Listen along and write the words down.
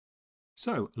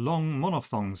So, long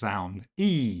monophthong sound,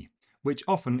 E, which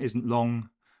often isn't long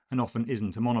and often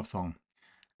isn't a monophthong.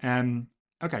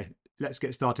 Okay, let's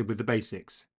get started with the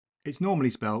basics. It's normally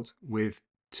spelt with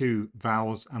two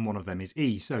vowels and one of them is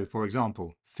E. So, for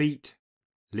example, feet,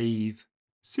 leave,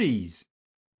 seas.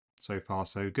 So far,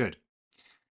 so good.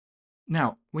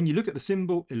 Now, when you look at the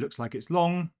symbol, it looks like it's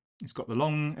long. It's got the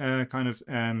long kind of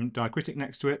diacritic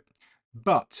next to it,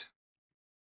 but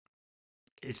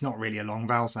it's not really a long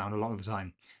vowel sound a lot of the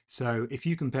time. So if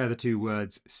you compare the two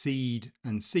words seed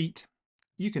and seat,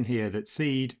 you can hear that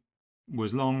seed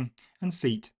was long and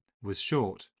seat was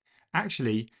short.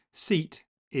 Actually, seat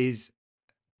is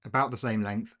about the same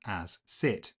length as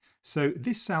sit. So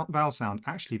this vowel sound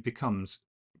actually becomes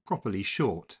properly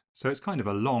short. So it's kind of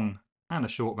a long and a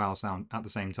short vowel sound at the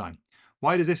same time.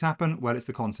 Why does this happen? Well, it's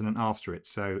the consonant after it.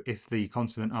 So if the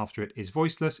consonant after it is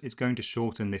voiceless, it's going to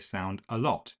shorten this sound a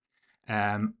lot.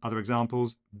 Other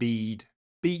examples, bead,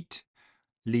 beat,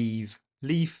 leave,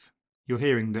 leaf. You're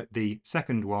hearing that the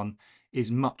second one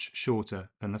is much shorter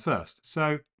than the first.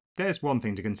 So there's one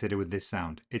thing to consider with this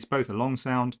sound. It's both a long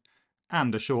sound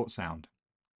and a short sound.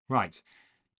 Right.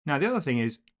 Now, the other thing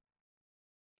is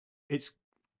it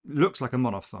looks like a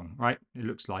monophthong, right? It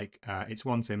looks like it's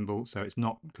one symbol, so it's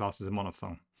not classed as a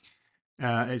monophthong.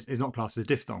 It's not classed as a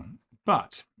diphthong.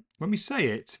 But when we say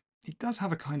it, it does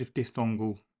have a kind of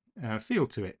diphthongal feel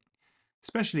to it,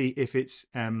 especially if it's,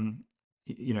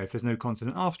 if there's no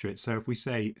consonant after it. So if we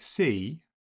say C,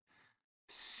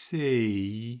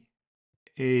 C,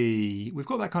 E, we've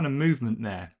got that kind of movement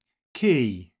there.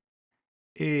 Key,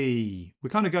 E. We're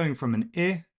kind of going from an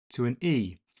I to an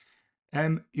E.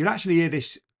 You'll actually hear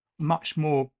this much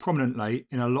more prominently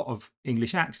in a lot of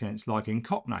English accents, like in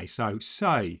Cockney. So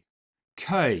say,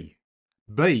 K,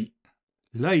 beat,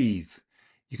 leave.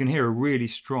 You can hear a really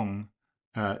strong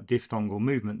diphthongal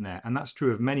movement there, and that's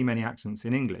true of many, many accents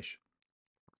in English.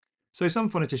 So some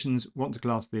phoneticians want to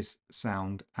class this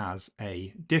sound as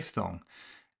a diphthong.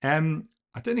 I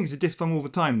don't think it's a diphthong all the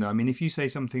time, though. I mean, if you say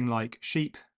something like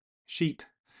sheep, sheep,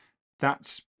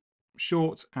 that's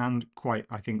short and quite,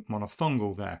 I think,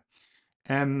 monophthongal there.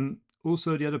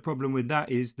 Also, the other problem with that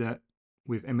is that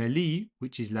with MLE,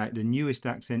 which is like the newest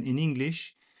accent in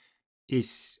English,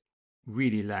 is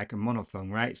really like a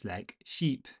monophthong, right? It's like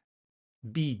sheep,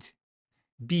 bead,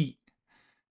 beat.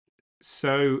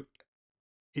 So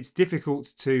it's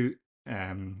difficult to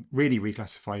really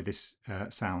reclassify this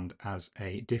sound as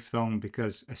a diphthong,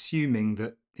 because assuming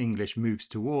that English moves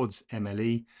towards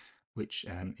MLE, which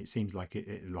it seems like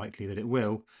it likely that it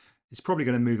will, it's probably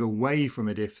going to move away from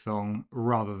a diphthong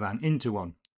rather than into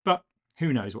one. But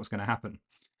who knows what's going to happen.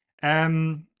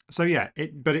 So yeah,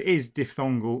 but it is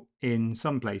diphthongal in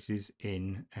some places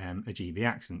in a GB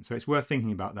accent. So it's worth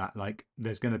thinking about that. Like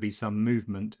there's going to be some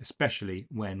movement, especially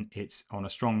when it's on a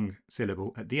strong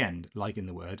syllable at the end, like in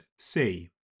the word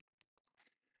see.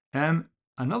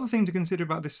 Another thing to consider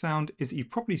about this sound is that you've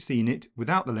probably seen it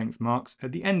without the length marks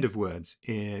at the end of words,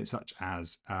 such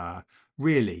as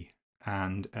really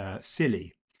and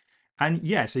silly. And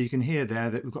yeah, so you can hear there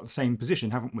that we've got the same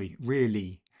position, haven't we?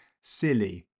 Really,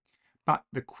 silly. But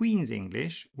the Queen's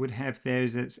English would have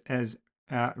those as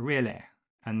really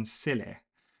and silly.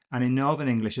 And in Northern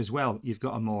English as well, you've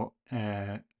got a more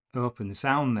open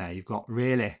sound there. You've got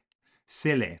really,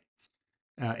 silly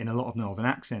in a lot of Northern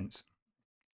accents.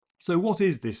 So what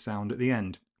is this sound at the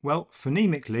end? Well,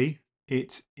 phonemically,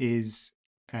 it is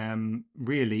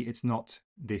really, it's not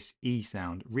this E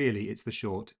sound. Really, it's the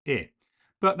short I.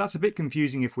 But that's a bit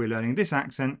confusing if we're learning this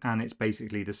accent and it's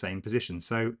basically the same position.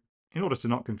 So in order to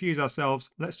not confuse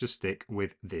ourselves, let's just stick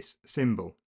with this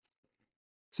symbol.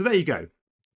 So there you go.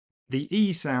 The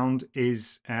E sound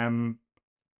is,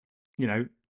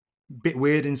 bit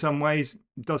weird in some ways,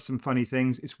 does some funny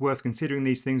things. It's worth considering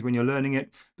these things when you're learning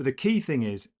it. But the key thing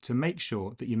is to make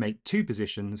sure that you make two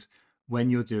positions when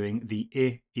you're doing the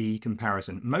I-E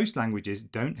comparison. Most languages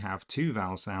don't have two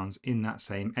vowel sounds in that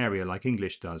same area like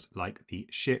English does, like the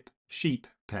ship, sheep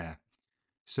pair.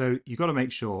 So you've got to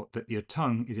make sure that your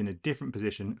tongue is in a different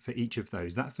position for each of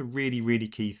those. That's the really, really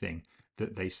key thing,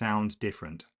 that they sound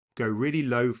different. Go really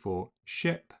low for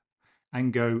ship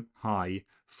and go high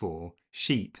for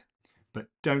sheep. But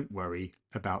don't worry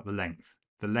about the length.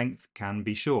 The length can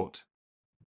be short.